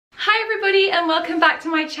everybody and welcome back to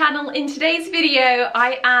my channel. In today's video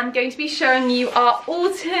I am going to be showing you our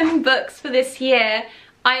autumn books for this year.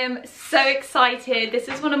 I am so excited. This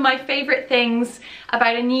is one of my favourite things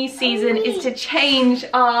about a new season is to change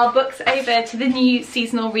our books over to the new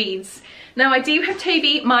seasonal reads. Now I do have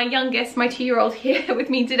Toby, my youngest, my 2-year-old here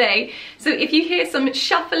with me today. So if you hear some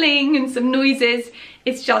shuffling and some noises,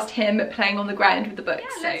 it's just him playing on the ground with the books.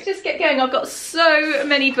 Yeah, so let's just get going. I've got so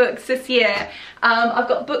many books this year. I've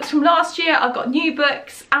got books from last year, I've got new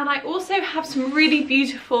books, and I also have some really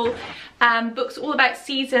beautiful books all about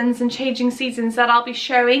seasons and changing seasons that I'll be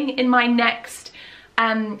showing in my next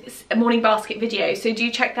morning basket video, so do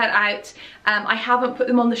check that out. I haven't put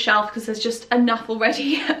them on the shelf because there's just enough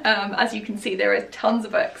already. As you can see, there are tons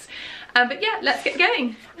of books. But yeah, let's get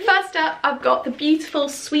going. First up, I've got The Beautiful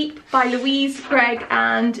Sweep by Louise Gregg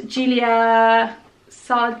and Julia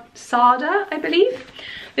Sada, I believe.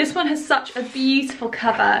 This one has such a beautiful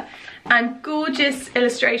cover and gorgeous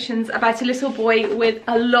illustrations about a little boy with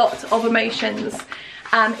a lot of emotions.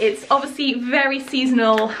 It's obviously very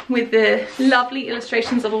seasonal with the lovely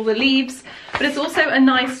illustrations of all the leaves, but it's also a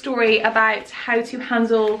nice story about how to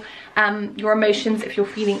handle your emotions if you're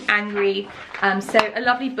feeling angry. So a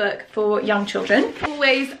lovely book for young children.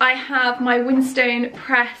 Always I have my Wynstone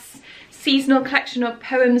Press seasonal collection of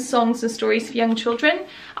poems, songs and stories for young children.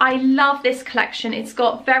 I love this collection. It's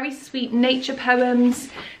got very sweet nature poems,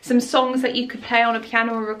 some songs that you could play on a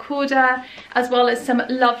piano or recorder, as well as some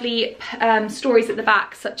lovely stories at the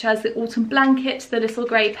back, such as The Autumn Blanket, The Little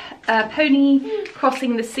Grey Pony,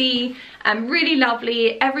 Crossing the Sea. Really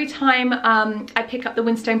lovely. Every time I pick up the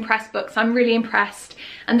Wynstone Press books, I'm really impressed,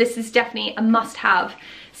 and this is definitely a must-have.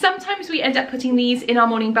 Sometimes we end up putting these in our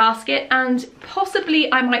morning basket, and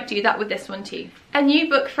possibly I might do that with this one too. A new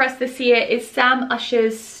book for us this year is Sam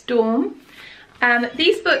Usher's Storm.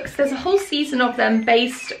 These books, there's a whole season of them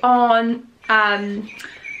based on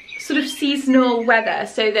sort of seasonal weather.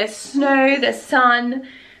 So there's snow, there's sun,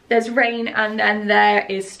 there's rain, and then there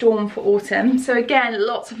is storm for autumn. So again,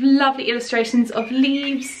 lots of lovely illustrations of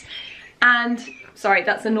leaves and... Sorry,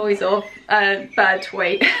 that's the noise of a bird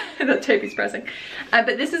toy that Toby's pressing. But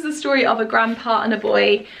this is the story of a grandpa and a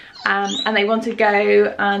boy, and they want to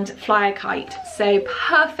go and fly a kite. So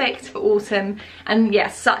perfect for autumn, and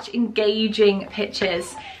yes, such engaging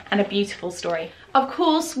pictures and a beautiful story. Of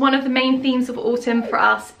course, one of the main themes of autumn for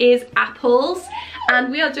us is apples,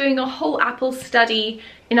 and we are doing a whole apple study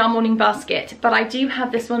in our morning basket, but I do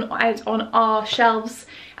have this one out on our shelves,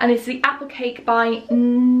 and it's The Apple Cake by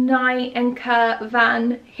Nyenka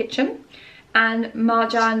van Hitchem and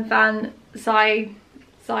Marjan van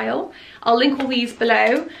Zyl. I'll link all these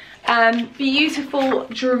below. Beautiful,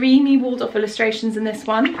 dreamy Waldorf illustrations in this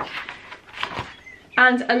one,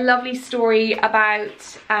 and a lovely story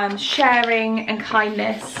about sharing and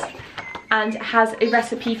kindness, and has a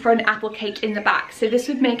recipe for an apple cake in the back. So this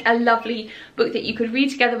would make a lovely book that you could read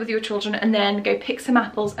together with your children and then go pick some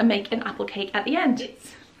apples and make an apple cake at the end.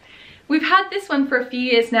 We've had this one for a few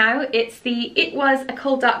years now. It's the It Was a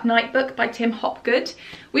Cold Dark Night book by Tim Hopgood.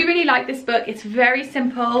 We really like this book. It's very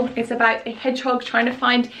simple. It's about a hedgehog trying to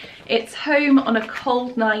find its home on a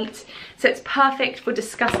cold night. So it's perfect for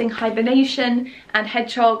discussing hibernation and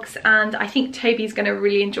hedgehogs, and I think Toby's going to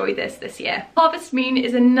really enjoy this year. Harvest Moon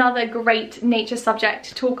is another great nature subject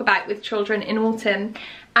to talk about with children in autumn,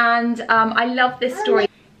 and I love this story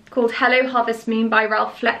called Hello Harvest Moon by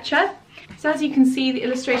Ralph Fletcher. So as you can see, the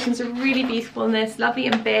illustrations are really beautiful in this, lovely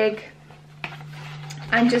and big,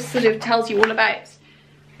 and just sort of tells you all about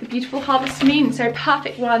the beautiful harvest moon. So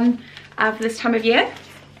perfect one for this time of year.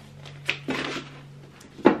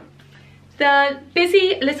 The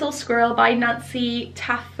Busy Little Squirrel by Nancy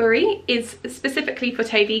Tafuri is specifically for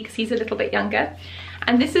Toby because he's a little bit younger.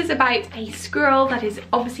 And this is about a squirrel that is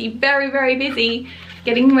obviously very, very busy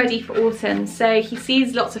getting ready for autumn. So he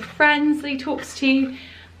sees lots of friends that he talks to,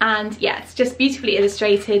 and yeah, it's just beautifully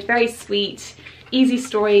illustrated, very sweet, easy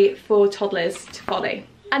story for toddlers to follow.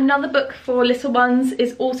 Another book for little ones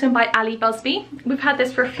is Autumn by Allie Busby. We've had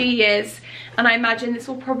this for a few years, and I imagine this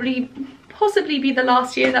will possibly be the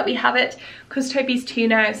last year that we have it, because Toby's 2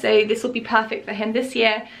 now, so this will be perfect for him this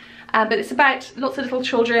year. But it's about lots of little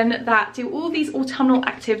children that do all these autumnal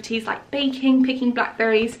activities like baking, picking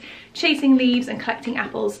blackberries, chasing leaves and collecting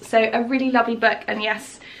apples. So a really lovely book, and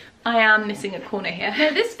yes, I am missing a corner here.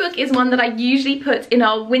 Now this book is one that I usually put in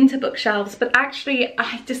our winter bookshelves, but actually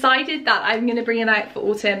I decided that I'm going to bring it out for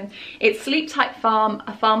autumn. It's Sleep Tight Farm,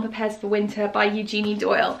 A Farm Prepares for Winter by Eugenie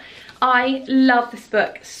Doyle. I love this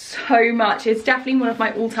book so much. It's definitely one of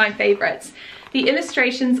my all-time favourites. The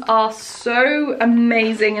illustrations are so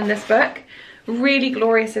amazing in this book. really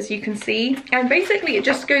glorious, as you can see. And basically it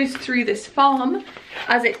just goes through this farm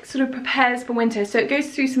as it sort of prepares for winter. So it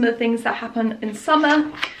goes through some of the things that happen in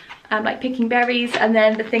summer, like picking berries, and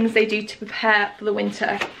then the things they do to prepare for the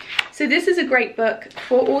winter. So this is a great book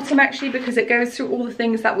for autumn actually, because it goes through all the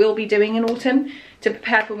things that we'll be doing in autumn to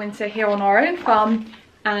prepare for winter here on our own farm.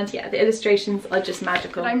 And yeah, the illustrations are just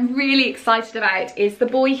magical. What I'm really excited about is The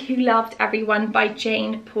Boy Who Loved Everyone by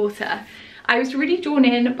Jane Porter. I was really drawn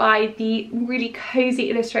in by the really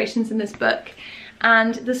cozy illustrations in this book,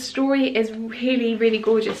 and the story is really, really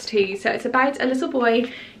gorgeous too. So it's about a little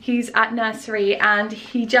boy who's at nursery and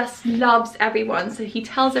he just loves everyone. So he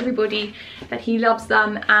tells everybody that he loves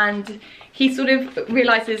them, and he sort of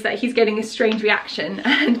realizes that he's getting a strange reaction.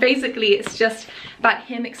 And basically it's just about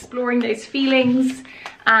him exploring those feelings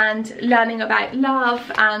and learning about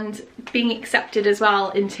love and being accepted as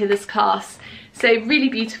well into this class. So really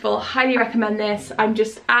beautiful, highly recommend this. I'm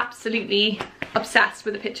just absolutely obsessed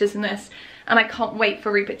with the pictures in this, and I can't wait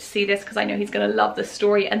for Rupert to see this because I know he's going to love the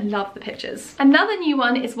story and love the pictures. Another new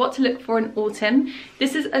one is What to Look For in Autumn.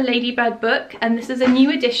 This is a ladybird book, and this is a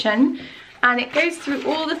new edition, and it goes through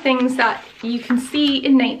all the things that you can see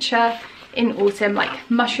in nature in autumn, like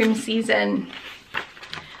mushroom season,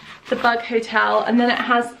 the bug hotel, and then it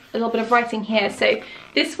has a little bit of writing here. So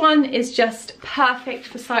this one is just perfect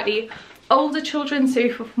for slightly older children, so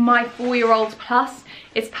for my 4-year-old plus,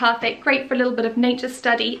 it's perfect. Great for a little bit of nature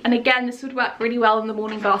study, and again this would work really well in the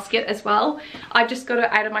morning basket as well. I've just got it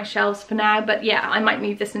out of my shelves for now, but yeah, I might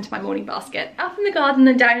move this into my morning basket. Up in the Garden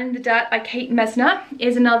and Down in the Dirt by Kate Mesner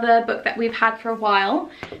is another book that we've had for a while.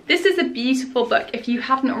 This is a beautiful book. If you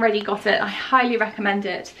haven't already got it, I highly recommend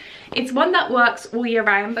it. It's one that works all year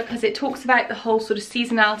round because it talks about the whole sort of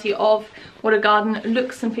seasonality of what a garden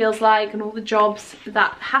looks and feels like and all the jobs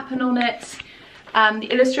that happen on it. The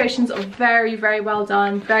illustrations are very, very well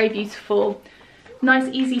done, very beautiful. Nice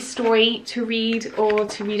easy story to read or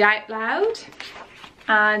to read out loud,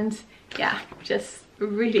 and yeah, just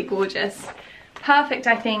really gorgeous. Perfect,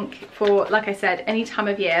 I think, for, like I said, any time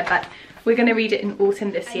of year, but we're going to read it in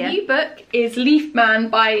autumn this year. A new book is Leaf Man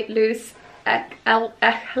by Lois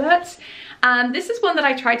ehlert. This is one that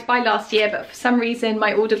I tried to buy last year, but for some reason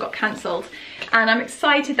my order got cancelled, and I'm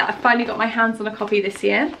excited that I finally got my hands on a copy this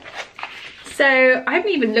year. So I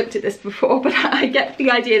haven't even looked at this before, but I get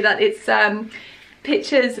the idea that it's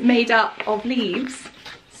pictures made up of leaves.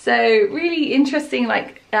 So really interesting,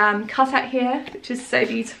 like cutout here, which is so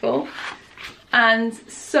beautiful, and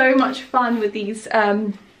so much fun with these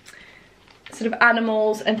sort of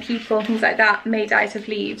animals and people and things like that made out of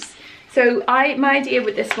leaves. So my idea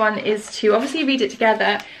with this one is to obviously read it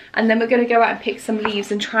together, and then we're going to go out and pick some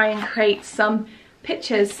leaves and try and create some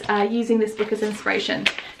pictures using this book as inspiration.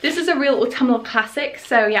 This is a real autumnal classic,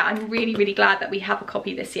 so yeah, I'm really, really glad that we have a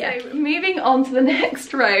copy this year. So moving on to the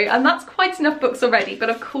next row, and that's quite enough books already, but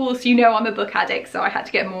of course you know I'm a book addict, so I had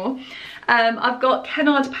to get more. I've got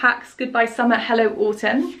Kennard Pack's Goodbye Summer, Hello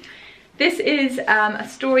Autumn. This is a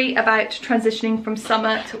story about transitioning from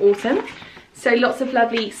summer to autumn. So lots of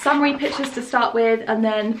lovely summery pictures to start with, and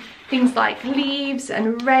then things like leaves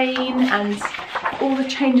and rain and all the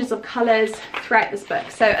changes of colours throughout this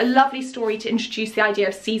book. So a lovely story to introduce the idea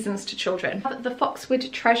of seasons to children. The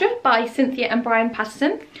Foxwood Treasure by Cynthia and Brian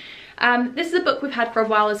Patterson. This is a book we've had for a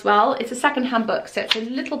while as well. It's a second-hand book, so it's a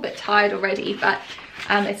little bit tired already, but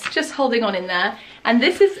it's just holding on in there. And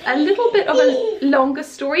this is a little bit of a longer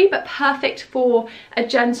story, but perfect for a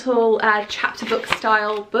gentle chapter book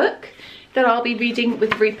style book that I'll be reading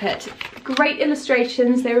with Rupert. Great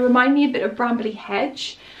illustrations. They remind me a bit of Brambly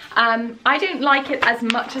Hedge. I don't like it as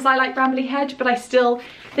much as I like Brambly Hedge, but I still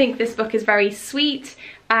think this book is very sweet,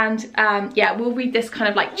 and yeah, we'll read this kind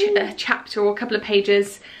of like a chapter or a couple of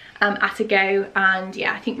pages at a go, and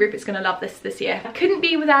yeah, I think Rupert's gonna love this year. I couldn't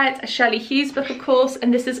be without a Shirley Hughes book, of course,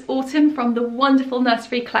 and this is Autumn from the wonderful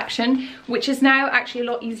Nursery collection, which is now actually a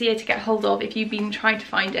lot easier to get hold of if you've been trying to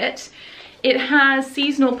find it. It has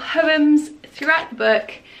seasonal poems throughout the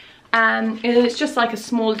book, and it's just like a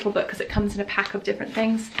small little book because it comes in a pack of different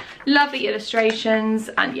things. Lovely illustrations,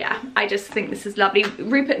 and yeah, I just think this is lovely.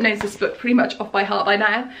 Rupert knows this book pretty much off by heart by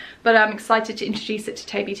now, but I'm excited to introduce it to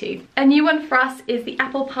Toby too. A new one for us is The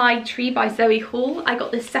Apple Pie Tree by Zoe Hall. I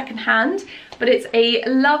got this second hand, but it's a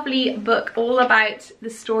lovely book all about the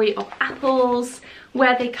story of apples,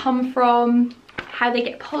 where they come from, how they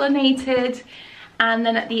get pollinated, and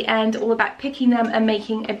then at the end all about picking them and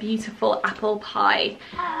making a beautiful apple pie.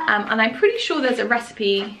 And I'm pretty sure there's a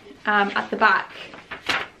recipe at the back.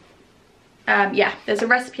 Yeah, there's a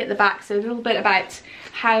recipe at the back, so a little bit about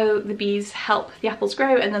how the bees help the apples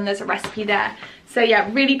grow, and then there's a recipe there. So yeah,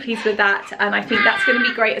 really pleased with that, and I think that's going to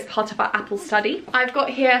be great as part of our apple study. I've got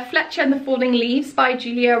here Fletcher and the Falling Leaves by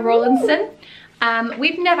Julia Rawlinson.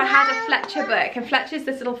 We've never had a Fletcher book, and Fletcher's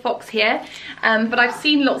this little fox here, but I've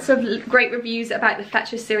seen lots of great reviews about the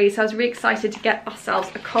Fletcher series, so I was really excited to get ourselves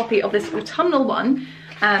a copy of this autumnal one.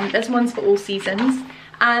 There's ones for all seasons,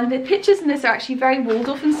 and the pictures in this are actually very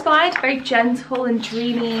Waldorf inspired, very gentle and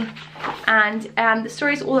dreamy, and the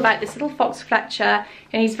story is all about this little fox Fletcher,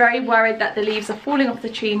 and he's very worried that the leaves are falling off the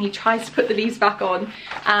tree, and he tries to put the leaves back on.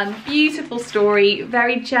 Beautiful story,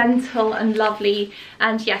 very gentle and lovely,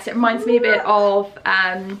 and yes, it reminds me a bit of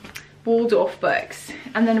Waldorf books.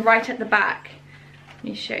 And then right at the back, let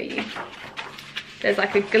me show you, there's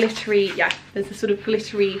like a glittery, yeah, there's a sort of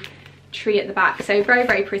glittery tree at the back, so very,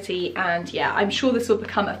 very pretty, and yeah, I'm sure this will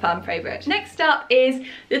become a fan favourite. Next up is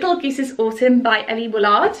Little Goose's Autumn by Ellie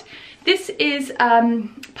Willard. This is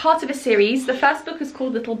part of a series. The first book is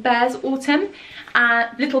called Little Bear's Autumn,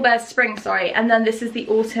 Little Bear's Spring, sorry, and then this is the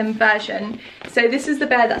autumn version. So this is the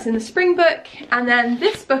bear that's in the spring book, and then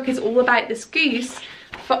this book is all about this goose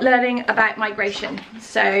learning about migration.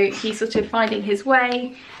 So he's sort of finding his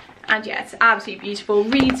way, and yeah, it's absolutely beautiful,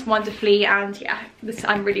 reads wonderfully, and yeah,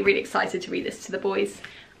 I'm really, really excited to read this to the boys.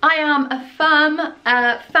 I am a firm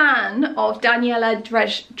fan of Daniela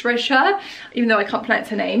Drescher, even though I can't pronounce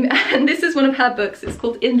her name, and this is one of her books. It's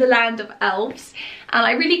called In the Land of Elves, and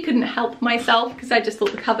I really couldn't help myself because I just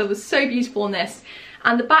thought the cover was so beautiful in this.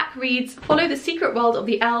 And the back reads, follow the secret world of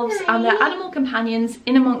the elves and their animal companions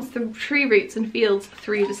in amongst the tree roots and fields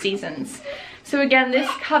through the seasons. So again, this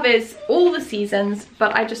covers all the seasons,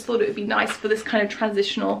 but I just thought it would be nice for this kind of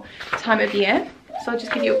transitional time of year. So I'll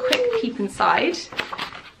just give you a quick peep inside.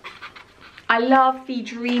 I love the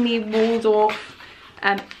dreamy Waldorf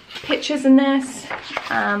pictures in this,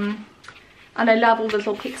 and I love all the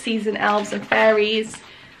little pixies and elves and fairies.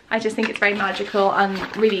 I just think it's very magical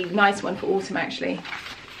and really nice one for autumn actually.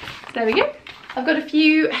 There we go. I've got a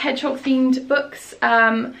few hedgehog themed books.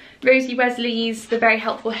 Rosie Wesley's The Very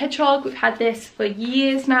Helpful Hedgehog. We've had this for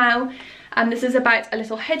years now. This is about a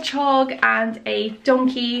little hedgehog and a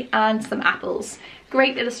donkey and some apples.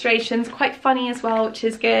 Great illustrations, quite funny as well, which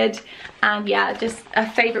is good. And yeah, just a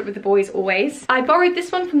favourite with the boys always. I borrowed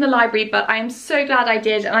this one from the library, but I am so glad I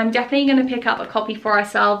did, and I'm definitely going to pick up a copy for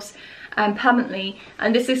ourselves permanently.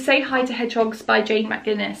 And this is Say Hi to Hedgehogs by Jane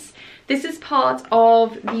McGuinness. This is part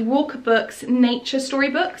of the Walker Books nature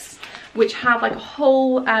storybooks, which have like a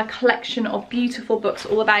whole collection of beautiful books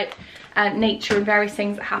all about nature and various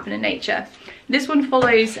things that happen in nature. This one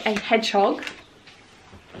follows a hedgehog,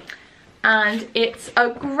 and it's a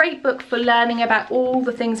great book for learning about all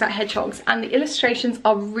the things about hedgehogs, and the illustrations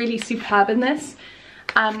are really superb in this.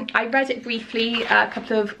 I read it briefly a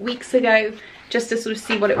couple of weeks ago just to sort of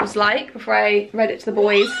see what it was like before I read it to the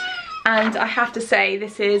boys, and I have to say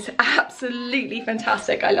this is absolutely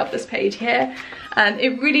fantastic. I love this page here.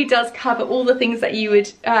 It really does cover all the things that you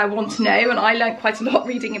would want to know, and I learned quite a lot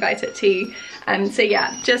reading about it too. So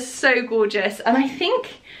yeah, just so gorgeous. And I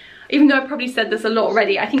think, even though I probably said this a lot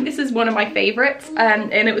already, I think this is one of my favourites,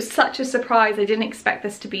 and it was such a surprise. I didn't expect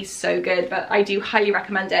this to be so good, but I do highly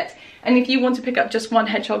recommend it. And if you want to pick up just one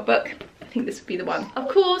hedgehog book, I think this would be the one. Of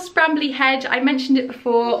course, Brambly Hedge, I mentioned it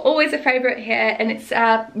before, always a favourite here, and it's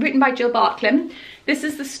written by Jill Barkley. This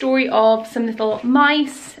is the story of some little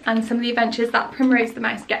mice and some of the adventures that Primrose the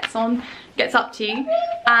mouse gets up to,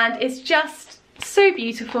 and it's just so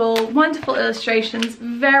beautiful, wonderful illustrations,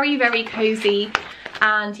 very, very cosy.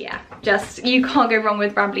 And yeah, just you can't go wrong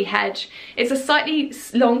with Brambly Hedge. It's a slightly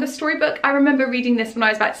longer storybook. I remember reading this when I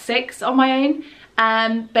was about 6 on my own.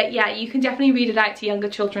 But yeah, you can definitely read it out to younger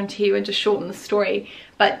children too and just shorten the story.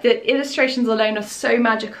 But the illustrations alone are so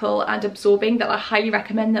magical and absorbing that I highly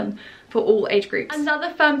recommend them for all age groups.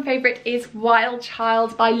 Another firm favourite is Wild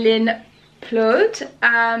Child by Lynn Plourde.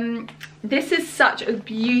 This is such a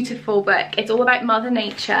beautiful book. It's all about Mother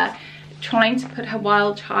Nature trying to put her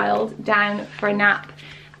wild child down for a nap,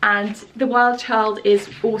 and the wild child is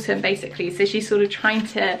autumn basically, so she's sort of trying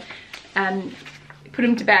to put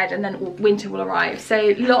him to bed, and then winter will arrive.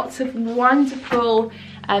 So lots of wonderful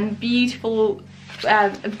and beautiful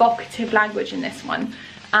evocative language in this one,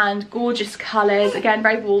 and gorgeous colours, again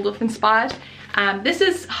very Waldorf inspired. This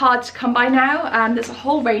is hard to come by now. There's a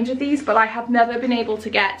whole range of these, but I have never been able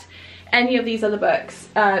to get any of these other books,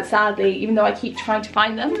 sadly, even though I keep trying to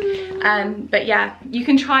find them. But yeah, you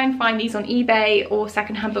can try and find these on eBay or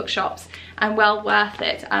secondhand bookshops, and well worth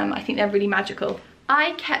it. I think they're really magical.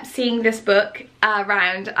 I kept seeing this book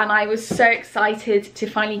around, and I was so excited to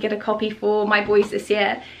finally get a copy for my boys this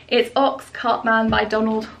year. It's Ox Cartman by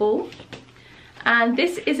Donald Hall. And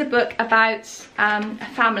this is a book about a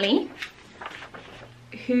family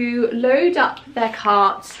who load up their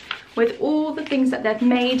carts with all the things that they've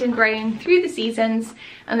made and grown through the seasons,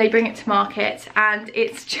 and they bring it to market. And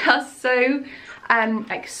it's just so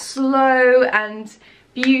like slow and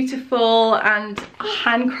beautiful and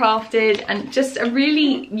handcrafted, and just a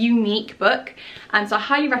really unique book. And so I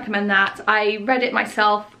highly recommend that. I read it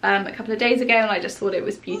myself a couple of days ago, and I just thought it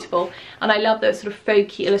was beautiful, and I love those sort of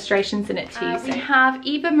folky illustrations in it too. We have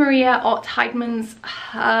Eva Maria Ott Heidmann's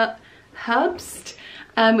Herbst,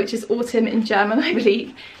 which is autumn in German, I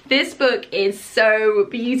believe. This book is so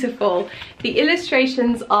beautiful. The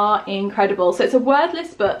illustrations are incredible. So it's a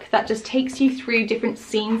wordless book that just takes you through different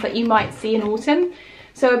scenes that you might see in autumn.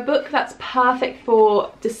 So a book that's perfect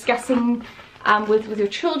for discussing with your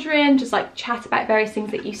children, just like chat about various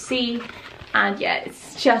things that you see. And yeah,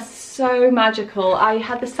 it's just so magical. I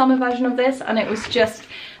had the summer version of this, and it was just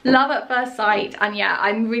love at first sight. And yeah,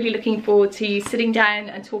 I'm really looking forward to sitting down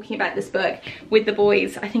and talking about this book with the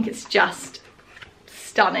boys. I think it's just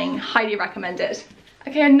stunning. Highly recommend it.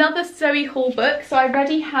 Okay, another Zoe Hall book. So I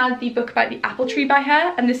already had the book about the apple tree by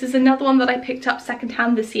her, and this is another one that I picked up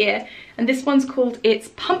secondhand this year, and this one's called It's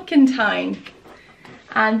Pumpkin Time.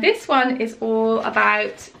 And this one is all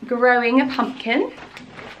about growing a pumpkin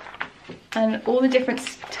and all the different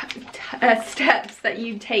steps that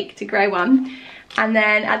you take to grow one. And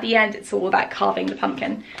then at the end, it's all about carving the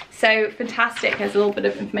pumpkin. So fantastic. There's a little bit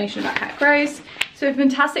of information about how it grows. So a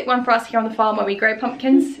fantastic one for us here on the farm where we grow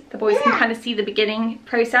pumpkins. The boys can kind of see the beginning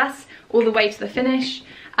process all the way to the finish.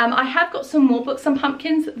 I have got some more books on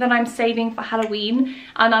pumpkins that I'm saving for Halloween,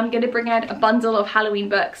 and I'm going to bring out a bundle of Halloween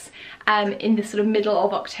books in the sort of middle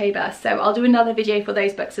of October. So I'll do another video for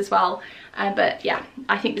those books as well. But yeah,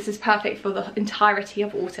 I think this is perfect for the entirety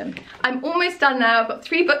of autumn. I'm almost done now. I've got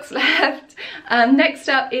 3 books left. Next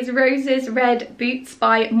up is Rose's Red Boots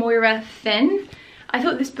by Moira Finn. I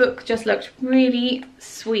thought this book just looked really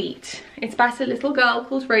sweet. It's about a little girl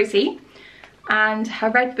called Rosie and her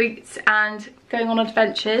red boots, and going on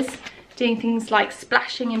adventures, doing things like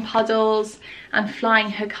splashing in puddles and flying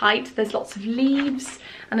her kite. There's lots of leaves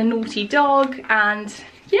and a naughty dog, and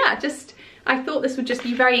yeah, just I thought this would just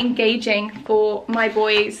be very engaging for my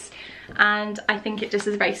boys, and I think it just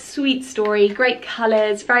is a very sweet story, great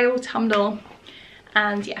colours, very autumnal,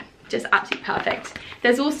 and yeah, just absolutely perfect.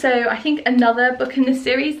 There's also, I think, another book in this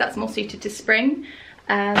series that's more suited to spring.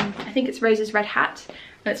 I think it's Rose's Red Hat,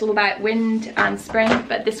 and it's all about wind and spring,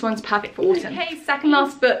 but this one's perfect for autumn. Okay, second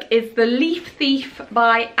last book is The Leaf Thief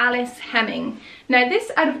by Alice Hemming. Now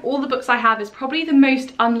this, out of all the books I have, is probably the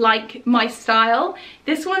most unlike my style.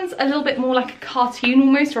 This one's a little bit more like a cartoon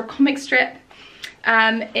almost, or a comic strip.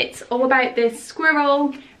 It's all about this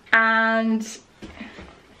squirrel, and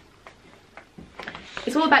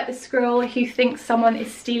it's all about this squirrel who thinks someone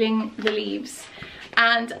is stealing the leaves.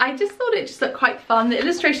 And I just thought it just looked quite fun. The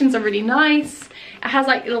illustrations are really nice. It has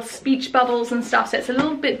like little speech bubbles and stuff, so it's a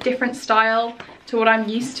little bit different style to what I'm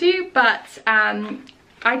used to, but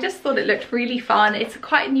I just thought it looked really fun. It's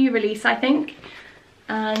quite a new release, I think,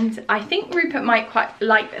 and I think Rupert might quite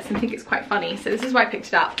like this and think it's quite funny, so this is why I picked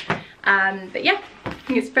it up. But yeah, I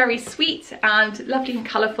think it's very sweet and lovely and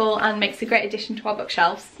colourful, and makes a great addition to our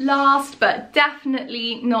bookshelves. Last but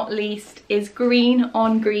definitely not least is Green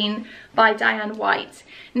on Green by Dianne White.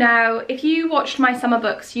 Now, if you watched my summer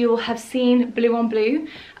books, you'll have seen Blue on Blue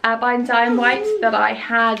by Dianne White that I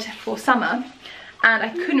had for summer, and I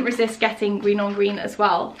couldn't resist getting Green on Green as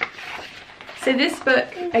well. So this book,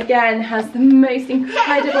 again, has the most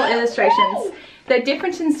incredible illustrations. They're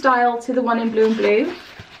different in style to the one in Blue and Blue,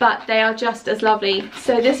 but they are just as lovely.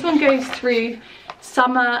 So this one goes through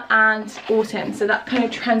summer and autumn, so that kind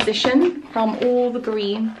of transition from all the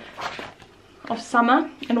green of summer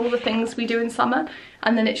and all the things we do in summer,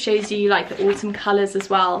 and then it shows you like the autumn colours as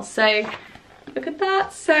well. So look at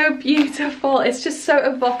that, so beautiful. It's just so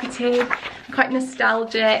evocative, quite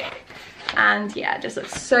nostalgic, and yeah, it just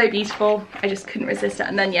looks so beautiful. I just couldn't resist it.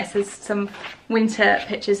 And then yes, there's some winter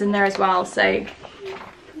pictures in there as well, so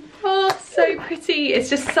oh, so pretty. It's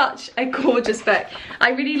just such a gorgeous book.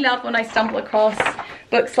 I really love when I stumble across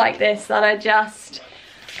books like this that are just,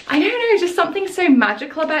 I don't know, just something so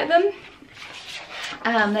magical about them.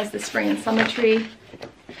 There's the spring and summer tree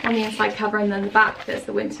on the inside cover, and then the back there's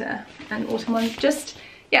the winter and autumn ones. Just,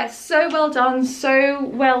 yeah, so well done, so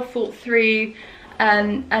well thought through,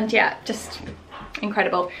 and yeah, just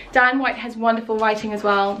incredible. Dianne White has wonderful writing as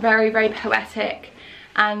well, very, very poetic,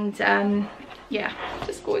 and yeah,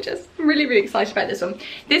 just gorgeous. I'm really, really excited about this one.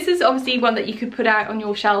 This is obviously one that you could put out on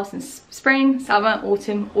your shelves in spring, summer,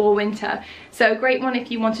 autumn, or winter. So a great one if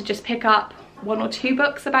you want to just pick up 1 or 2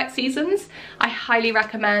 books about seasons, I highly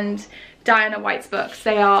recommend Diana White's books.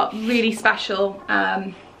 They are really special,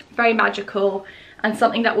 very magical, and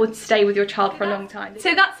something that would stay with your child for a long time.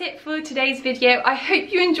 So that's it for today's video. I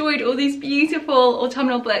hope you enjoyed all these beautiful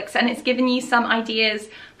autumnal books and it's given you some ideas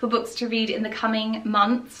for books to read in the coming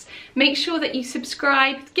months. Make sure that you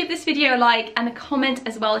subscribe, give this video a like and a comment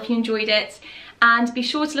as well if you enjoyed it. And be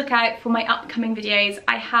sure to look out for my upcoming videos.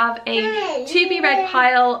 I have a to be read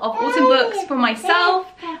pile of autumn books for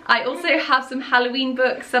myself. I also have some Halloween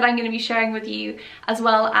books that I'm going to be sharing with you, as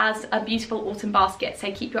well as a beautiful autumn basket.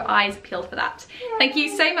 So keep your eyes peeled for that. Thank you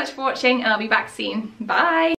so much for watching and I'll be back soon. Bye!